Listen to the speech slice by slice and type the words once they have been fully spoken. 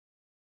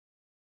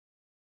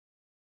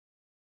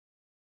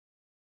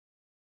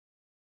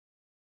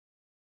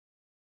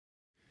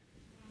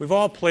We've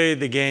all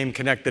played the game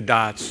Connect the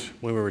Dots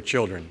when we were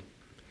children.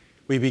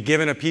 We'd be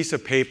given a piece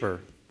of paper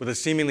with a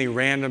seemingly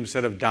random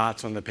set of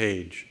dots on the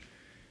page,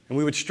 and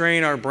we would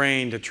strain our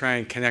brain to try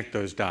and connect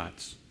those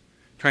dots,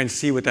 try and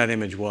see what that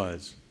image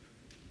was.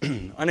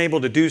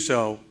 Unable to do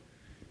so,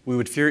 we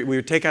would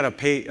take out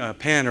a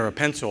pen or a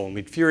pencil and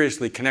we'd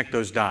furiously connect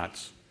those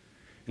dots.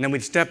 And then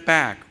we'd step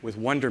back with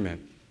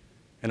wonderment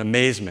and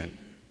amazement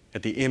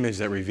at the image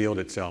that revealed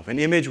itself, an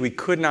image we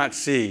could not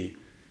see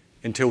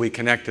until we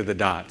connected the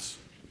dots.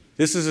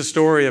 This is a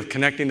story of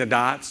connecting the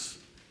dots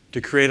to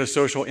create a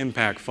social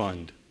impact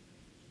fund.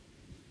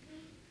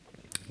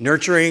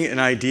 Nurturing an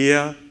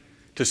idea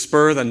to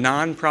spur the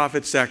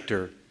nonprofit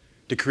sector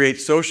to create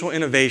social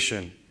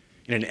innovation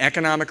in an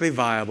economically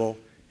viable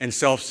and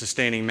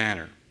self-sustaining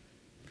manner.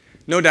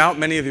 No doubt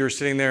many of you are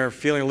sitting there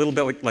feeling a little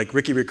bit like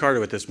Ricky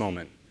Ricardo at this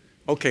moment.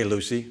 Okay,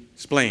 Lucy,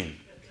 splain.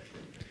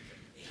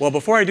 Well,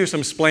 before I do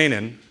some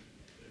splaining,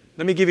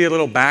 let me give you a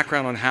little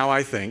background on how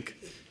I think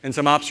and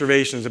some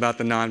observations about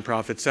the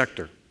nonprofit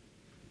sector.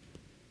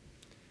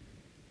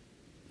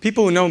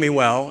 People who know me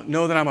well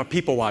know that I'm a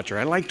people watcher.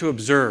 I like to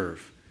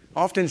observe,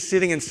 often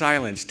sitting in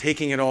silence,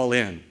 taking it all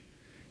in.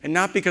 And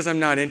not because I'm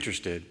not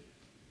interested.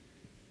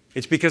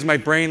 It's because my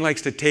brain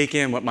likes to take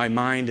in what my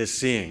mind is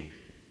seeing.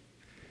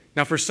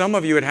 Now, for some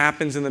of you, it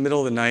happens in the middle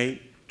of the night,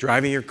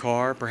 driving your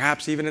car,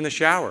 perhaps even in the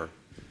shower.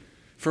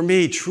 For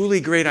me, truly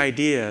great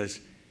ideas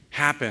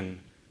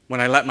happen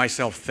when I let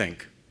myself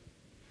think.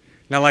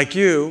 Now, like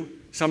you,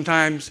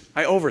 sometimes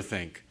I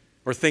overthink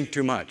or think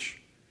too much,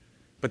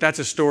 but that's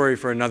a story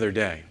for another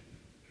day.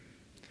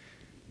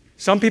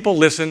 Some people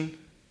listen,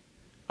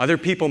 other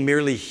people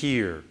merely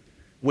hear,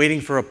 waiting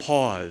for a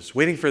pause,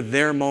 waiting for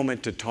their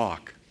moment to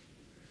talk.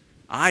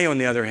 I, on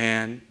the other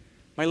hand,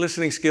 my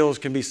listening skills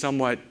can be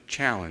somewhat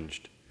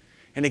challenged.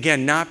 And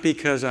again, not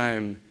because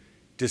I'm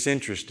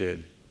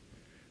disinterested.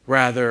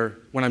 Rather,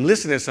 when I'm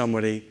listening to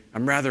somebody,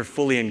 I'm rather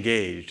fully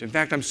engaged. In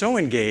fact, I'm so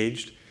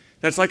engaged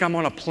that it's like I'm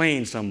on a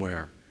plane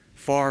somewhere,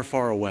 far,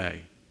 far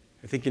away.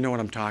 I think you know what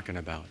I'm talking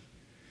about.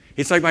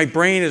 It's like my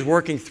brain is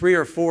working 3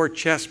 or 4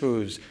 chess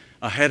moves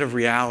ahead of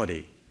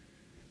reality,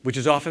 which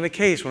is often the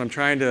case when I'm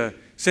trying to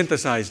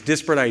synthesize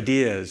disparate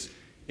ideas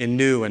in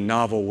new and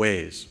novel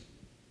ways.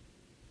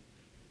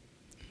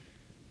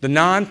 The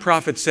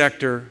nonprofit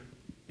sector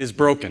is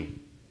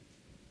broken.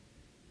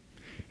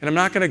 And I'm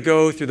not going to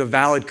go through the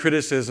valid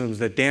criticisms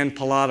that Dan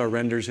Pallotta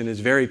renders in his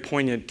very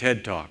poignant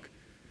TED Talk,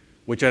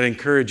 which I'd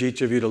encourage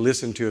each of you to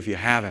listen to if you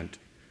haven't,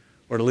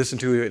 or to listen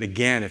to it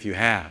again if you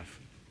have.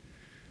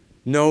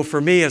 No, for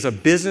me, as a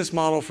business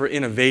model for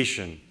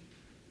innovation,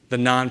 the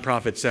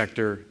nonprofit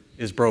sector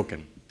is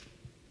broken.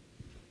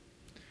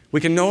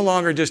 We can no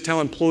longer just tell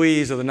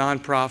employees of the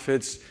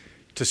nonprofits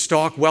to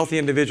stalk wealthy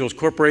individuals,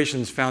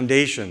 corporations,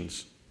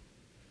 foundations,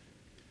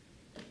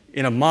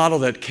 in a model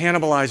that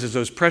cannibalizes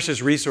those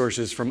precious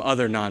resources from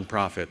other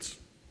nonprofits.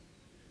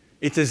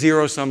 It's a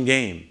zero-sum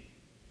game,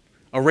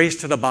 a race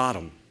to the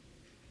bottom.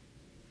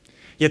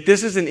 Yet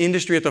this is an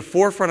industry at the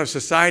forefront of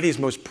society's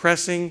most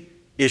pressing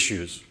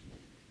issues.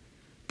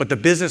 But the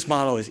business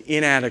model is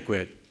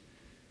inadequate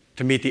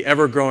to meet the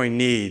ever-growing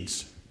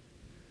needs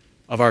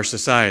of our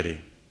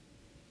society.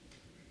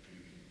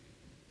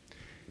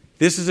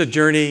 This is a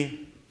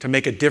journey to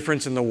make a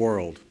difference in the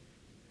world,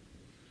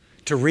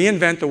 to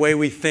reinvent the way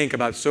we think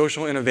about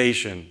social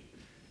innovation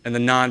and the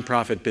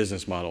nonprofit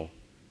business model.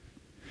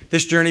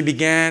 This journey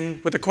began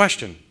with a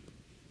question.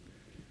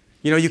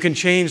 You know, you can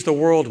change the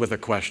world with a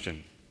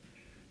question.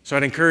 So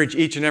I'd encourage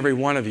each and every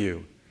one of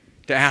you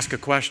to ask a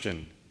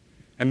question,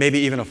 and maybe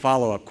even a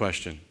follow-up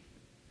question.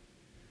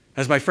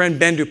 As my friend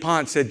Ben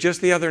DuPont said just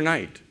the other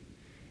night,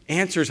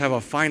 answers have a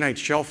finite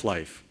shelf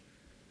life.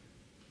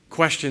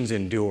 Questions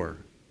endure.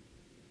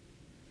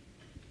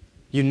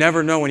 You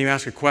never know when you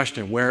ask a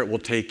question where it will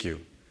take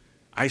you.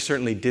 I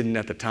certainly didn't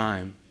at the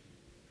time.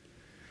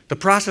 The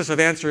process of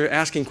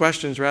asking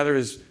questions, rather,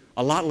 is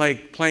a lot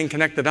like playing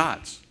Connect the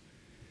Dots,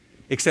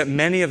 except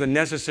many of the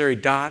necessary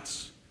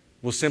dots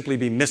will simply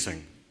be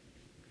missing.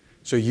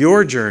 So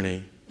your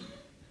journey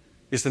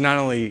is to not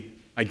only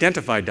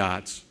identify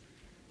dots,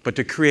 but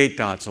to create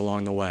dots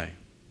along the way.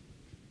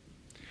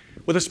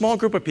 With a small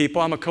group of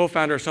people, I'm a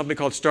co-founder of something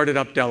called Started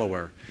Up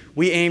Delaware.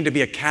 We aim to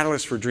be a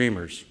catalyst for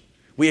dreamers.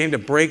 We aim to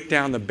break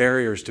down the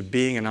barriers to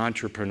being an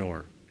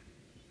entrepreneur.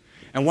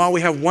 And while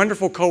we have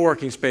wonderful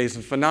co-working space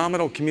and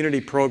phenomenal community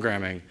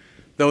programming,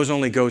 those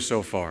only go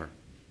so far.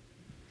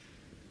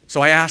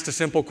 So I asked a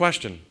simple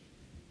question.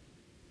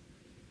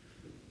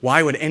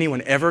 Why would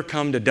anyone ever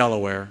come to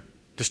Delaware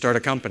to start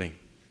a company?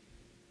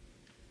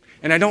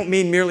 And I don't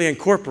mean merely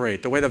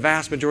incorporate the way the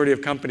vast majority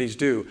of companies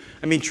do.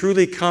 I mean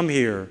truly come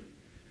here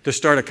to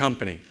start a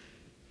company.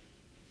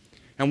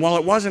 And while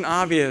it wasn't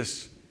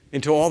obvious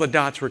until all the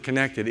dots were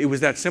connected, it was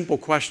that simple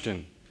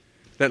question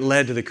that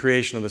led to the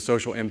creation of the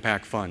Social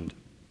Impact Fund.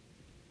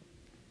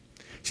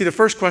 See, the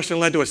first question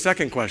led to a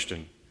second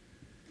question,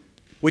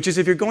 which is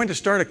if you're going to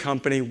start a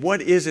company,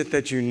 what is it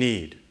that you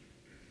need?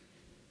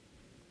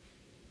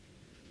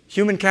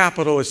 Human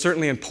capital is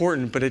certainly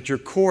important, but at your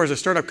core as a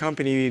startup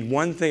company, you need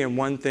one thing and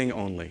one thing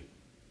only: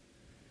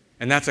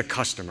 and that's a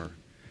customer.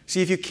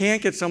 See, if you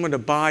can't get someone to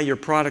buy your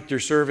product, your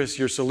service,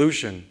 your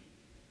solution,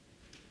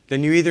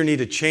 then you either need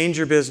to change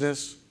your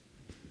business,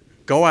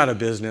 go out of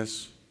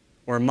business,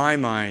 or in my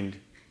mind,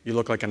 you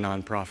look like a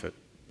nonprofit.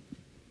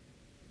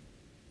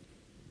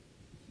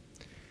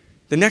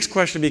 The next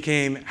question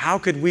became, how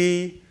could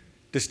we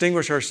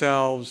distinguish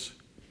ourselves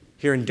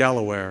here in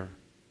Delaware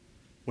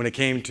when it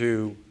came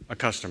to a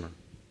customer?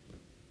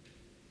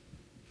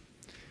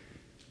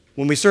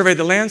 When we surveyed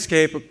the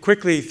landscape,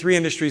 quickly 3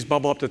 industries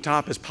bubble up to the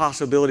top as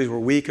possibilities where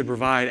we could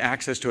provide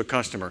access to a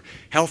customer.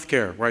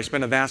 Healthcare, where I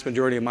spend a vast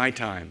majority of my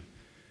time.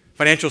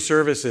 Financial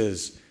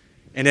services,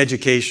 and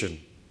education.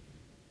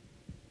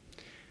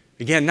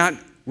 Again, not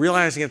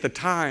realizing at the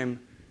time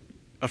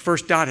a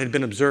first dot had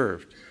been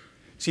observed.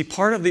 See,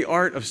 part of the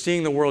art of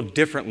seeing the world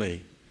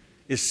differently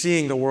is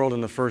seeing the world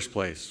in the first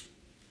place.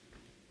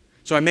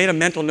 So I made a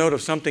mental note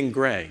of something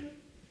gray,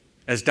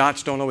 as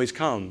dots don't always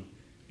come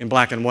in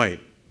black and white.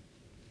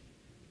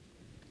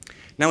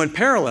 Now, in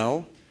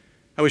parallel,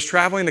 I was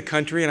traveling the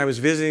country and I was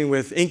visiting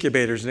with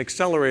incubators and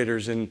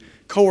accelerators and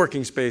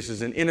co-working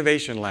spaces and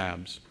innovation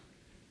labs.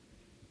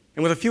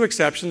 And with a few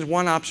exceptions,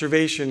 one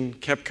observation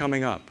kept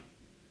coming up.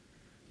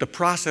 The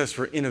process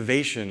for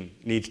innovation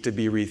needs to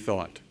be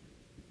rethought.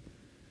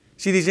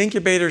 See, these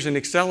incubators and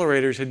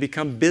accelerators had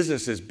become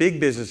businesses, big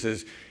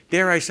businesses,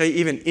 dare I say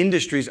even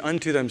industries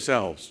unto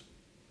themselves.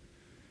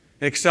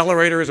 An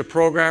accelerator is a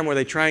program where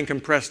they try and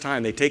compress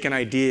time. They take an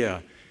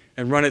idea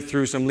and run it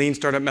through some lean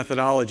startup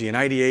methodology and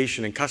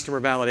ideation and customer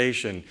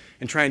validation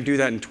and try and do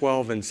that in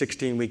 12 and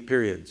 16-week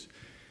periods.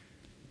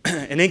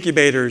 And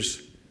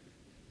incubators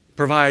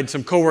provide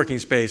some co-working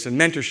space and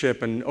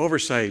mentorship and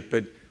oversight,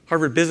 but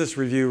Harvard Business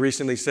Review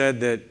recently said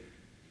that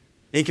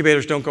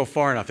incubators don't go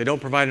far enough. They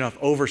don't provide enough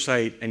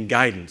oversight and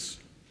guidance.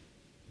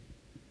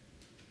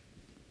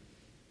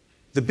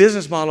 The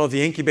business model of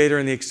the incubator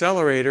and the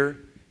accelerator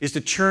is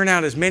to churn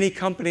out as many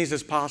companies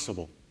as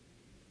possible.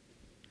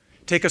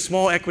 Take a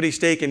small equity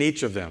stake in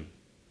each of them.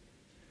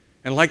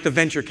 And like the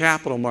venture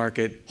capital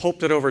market, hope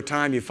that over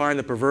time you find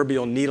the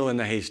proverbial needle in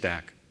the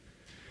haystack.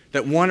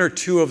 That 1 or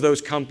 2 of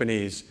those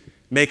companies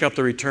make up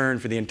the return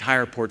for the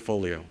entire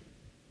portfolio.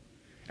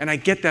 And I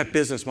get that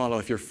business model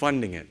if you're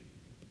funding it.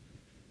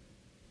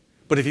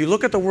 But if you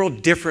look at the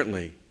world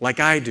differently, like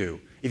I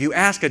do, if you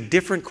ask a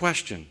different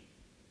question,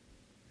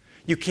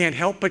 you can't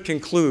help but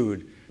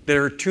conclude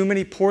there are too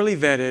many poorly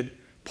vetted,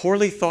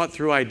 poorly thought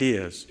through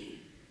ideas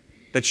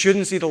that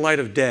shouldn't see the light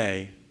of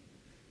day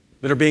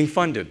that are being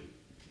funded.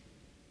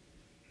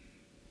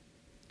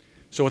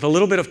 So with a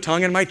little bit of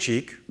tongue in my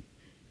cheek,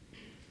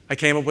 I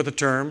came up with the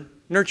term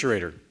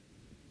nurturator.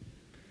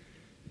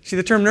 See,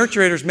 the term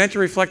nurturator is meant to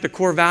reflect the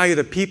core value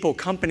that people,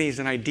 companies,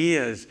 and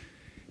ideas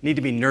need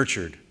to be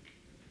nurtured.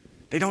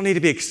 They don't need to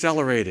be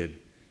accelerated,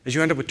 as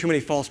you end up with too many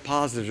false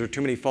positives or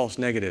too many false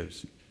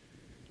negatives.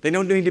 They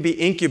don't need to be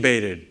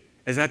incubated,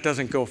 as that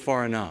doesn't go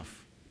far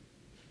enough.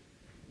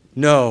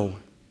 No,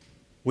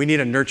 we need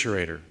a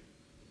nurturator.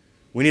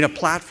 We need a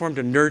platform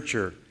to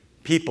nurture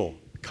people,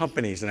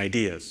 companies, and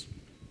ideas.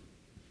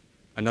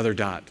 Another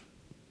dot.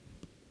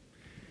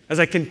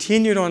 As I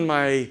continued on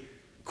my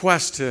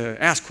quest to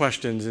ask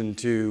questions and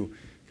to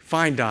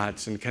find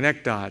dots and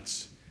connect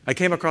dots, I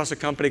came across a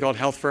company called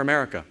Health for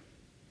America.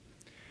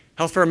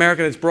 Health for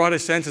America, in its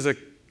broadest sense, is a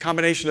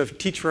combination of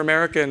Teach for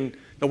America and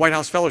the White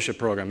House Fellowship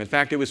Program. In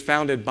fact, it was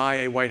founded by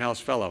a White House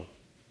fellow.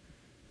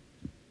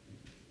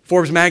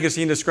 Forbes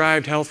magazine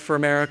described Health for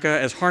America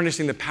as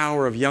harnessing the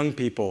power of young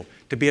people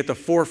to be at the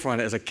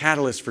forefront as a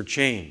catalyst for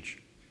change.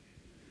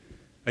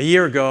 A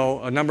year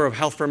ago, a number of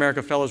Health for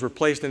America fellows were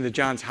placed into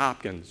Johns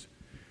Hopkins,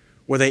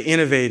 where they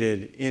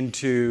innovated in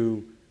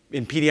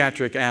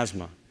pediatric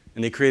asthma,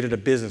 and they created a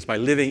business by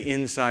living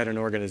inside an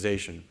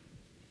organization.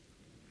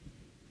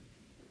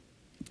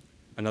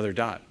 Another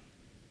dot.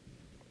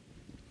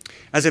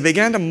 As I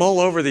began to mull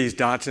over these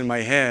dots in my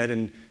head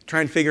and try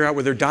and figure out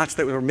were there dots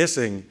that were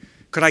missing,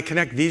 could I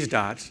connect these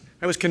dots,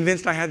 I was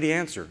convinced I had the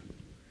answer.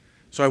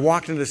 So I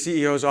walked into the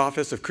CEO's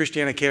office of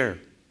Christiana Care,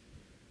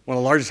 one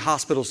of the largest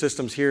hospital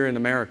systems here in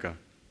America.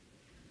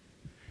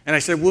 And I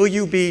said, will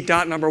you be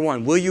dot number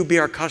 1? Will you be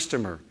our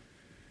customer?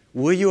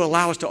 Will you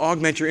allow us to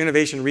augment your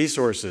innovation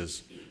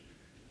resources?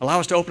 Allow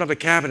us to open up the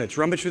cabinets,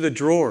 rummage through the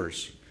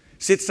drawers,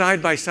 sit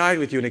side by side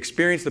with you and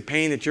experience the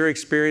pain that you're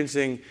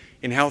experiencing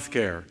in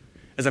healthcare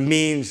as a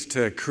means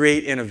to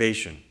create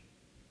innovation.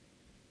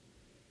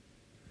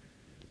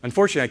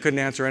 Unfortunately, I couldn't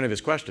answer any of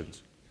his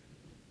questions.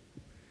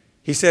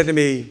 He said to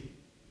me,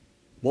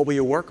 what will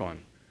you work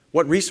on?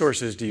 What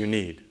resources do you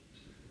need?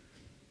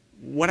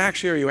 What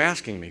actually are you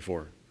asking me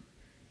for?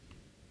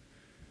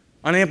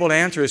 Unable to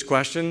answer his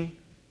questions,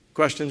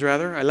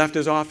 I left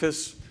his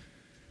office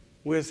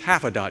with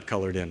half a dot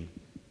colored in.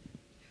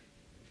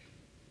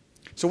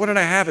 So what did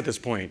I have at this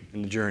point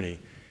in the journey?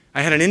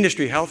 I had an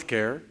industry,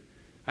 healthcare.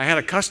 I had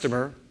a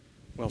customer,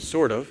 well,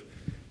 sort of.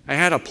 I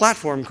had a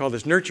platform called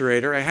this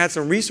Nurturator. I had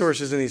some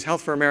resources in these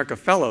Health for America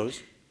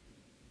fellows.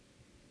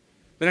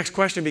 The next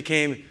question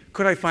became,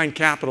 could I find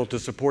capital to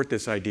support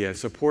this idea,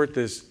 support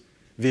this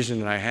vision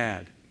that I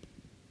had?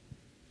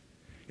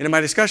 And in my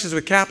discussions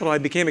with capital, I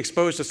became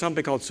exposed to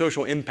something called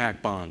social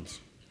impact bonds.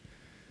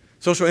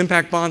 Social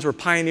impact bonds were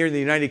pioneered in the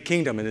United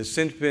Kingdom and has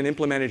since been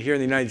implemented here in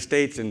the United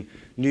States in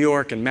New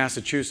York and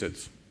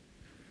Massachusetts.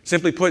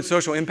 Simply put,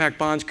 social impact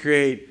bonds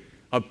create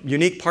a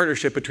unique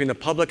partnership between the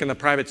public and the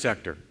private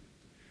sector.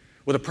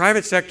 Well, the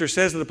private sector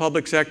says to the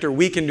public sector,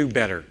 we can do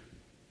better.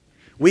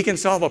 We can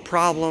solve a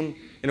problem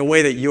in a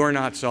way that you're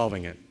not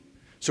solving it.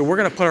 So we're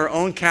going to put our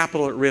own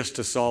capital at risk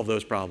to solve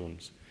those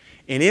problems.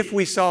 And if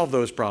we solve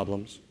those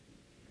problems,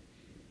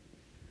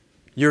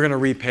 you're going to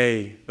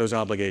repay those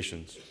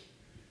obligations.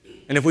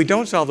 And if we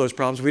don't solve those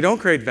problems, if we don't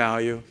create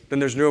value, then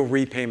there's no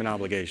repayment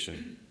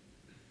obligation.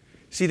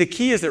 See, the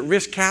key is that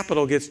risk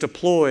capital gets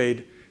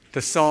deployed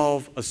to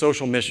solve a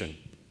social mission.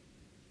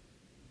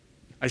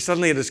 I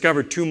suddenly had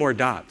discovered two more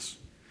dots.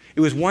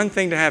 It was one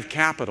thing to have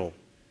capital.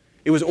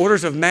 It was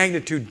orders of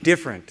magnitude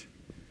different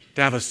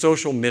to have a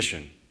social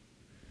mission.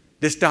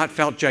 This dot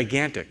felt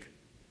gigantic.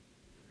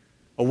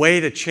 A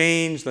way to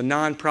change the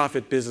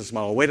nonprofit business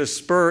model, a way to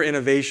spur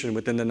innovation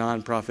within the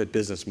nonprofit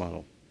business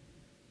model.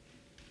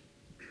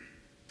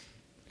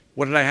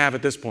 What did I have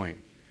at this point?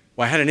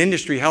 Well, I had an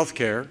industry,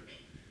 healthcare.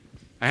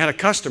 I had a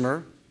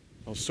customer,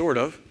 well, sort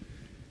of.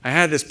 I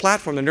had this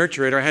platform, the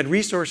Nurturator. I had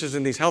resources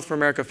in these Health for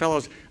America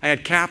fellows. I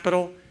had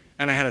capital,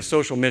 and I had a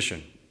social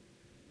mission.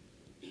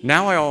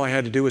 Now all I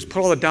had to do was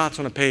put all the dots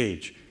on a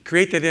page,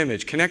 create that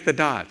image, connect the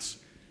dots,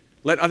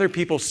 let other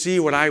people see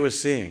what I was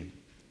seeing.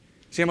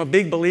 See, I'm a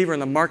big believer in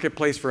the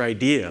marketplace for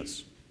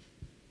ideas.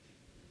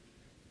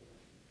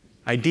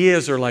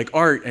 Ideas are like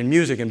art and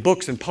music and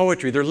books and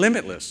poetry. They're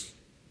limitless.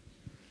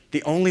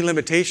 The only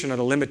limitation are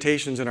the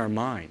limitations in our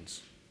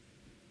minds.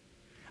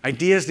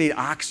 Ideas need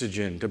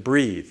oxygen to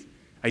breathe.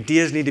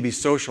 Ideas need to be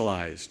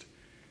socialized.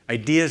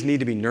 Ideas need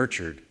to be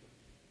nurtured.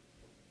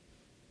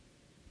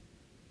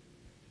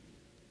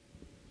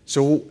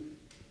 So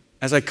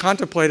as I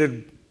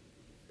contemplated,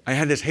 I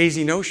had this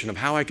hazy notion of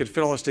how I could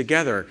fit all this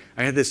together.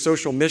 I had this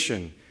social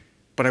mission,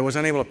 but I was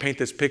unable to paint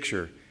this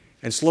picture.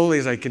 And slowly,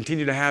 as I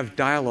continued to have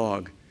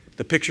dialogue,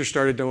 the picture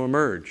started to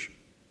emerge.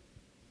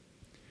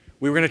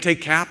 We were going to take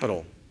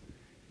capital.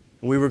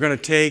 We were going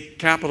to take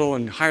capital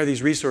and hire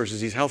these resources,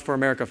 these Health for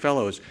America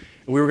fellows,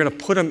 and we were going to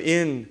put them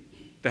in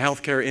the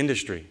healthcare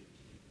industry. And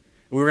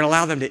we were going to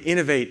allow them to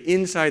innovate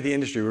inside the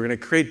industry. We were going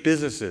to create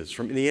businesses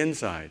from the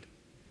inside.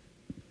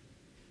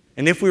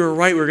 And if we were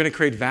right, we were going to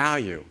create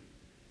value.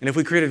 And if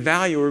we created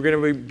value, we were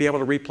going to be able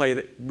to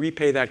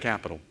repay that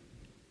capital.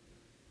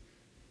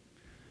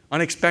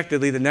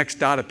 Unexpectedly, the next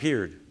dot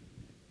appeared.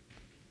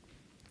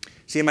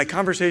 See, in my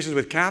conversations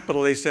with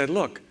capital, they said,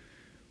 look,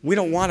 we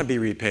don't want to be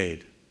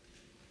repaid.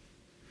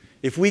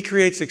 If we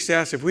create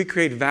success, if we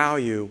create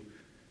value,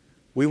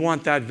 we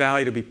want that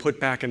value to be put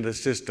back into the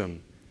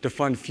system to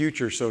fund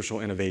future social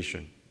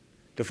innovation,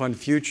 to fund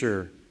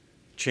future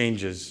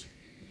changes.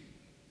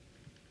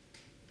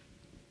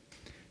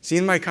 See,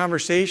 in my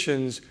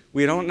conversations,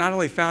 we not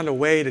only found a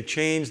way to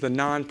change the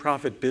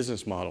nonprofit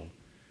business model,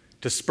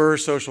 to spur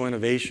social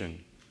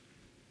innovation,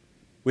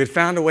 we had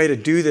found a way to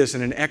do this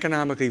in an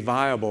economically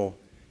viable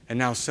and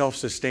now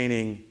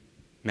self-sustaining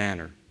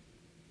manner.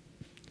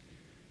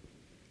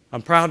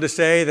 I'm proud to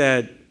say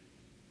that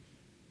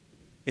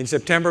in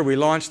September, we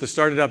launched the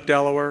Started Up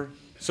Delaware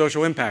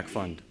Social Impact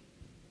Fund.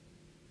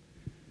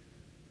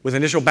 With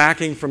initial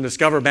backing from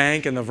Discover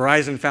Bank and the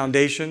Verizon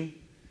Foundation,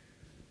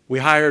 we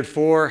hired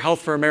 4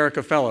 Health for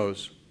America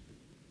fellows.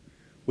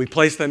 We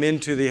placed them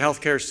into the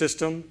healthcare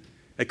system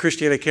at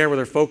Christiana Care, where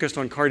they're focused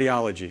on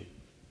cardiology.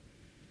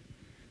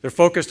 They're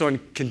focused on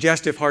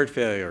congestive heart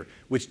failure,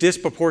 which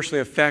disproportionately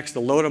affects the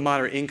low to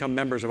moderate income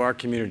members of our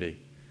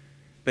community.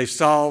 They've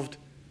solved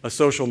a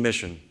social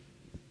mission.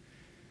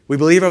 We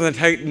believe over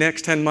the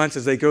next 10 months,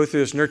 as they go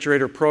through this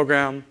Nurturator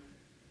program,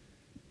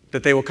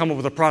 that they will come up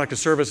with a product, a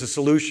service, a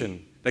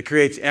solution that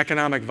creates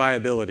economic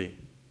viability.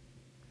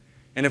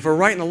 And if we're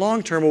right in the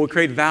long term, we'll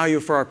create value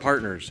for our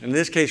partners. In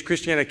this case,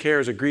 Christiana Care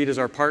has agreed as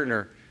our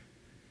partner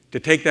to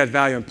take that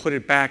value and put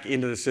it back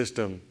into the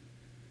system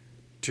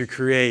to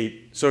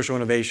create social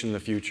innovation in the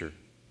future.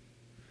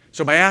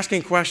 So by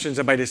asking questions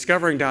and by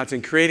discovering dots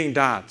and creating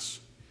dots,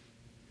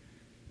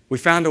 we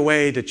found a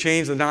way to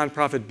change the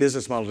nonprofit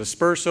business model, to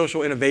spur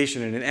social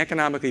innovation in an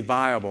economically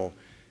viable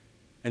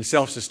and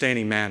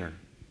self-sustaining manner.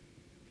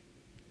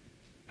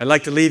 I'd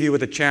like to leave you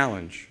with a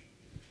challenge.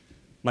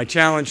 My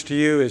challenge to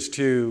you is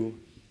to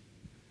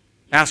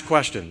ask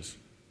questions.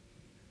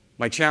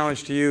 My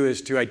challenge to you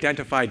is to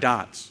identify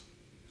dots,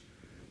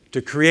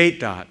 to create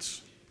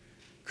dots,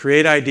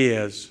 create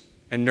ideas,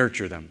 and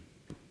nurture them.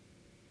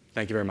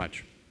 Thank you very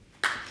much.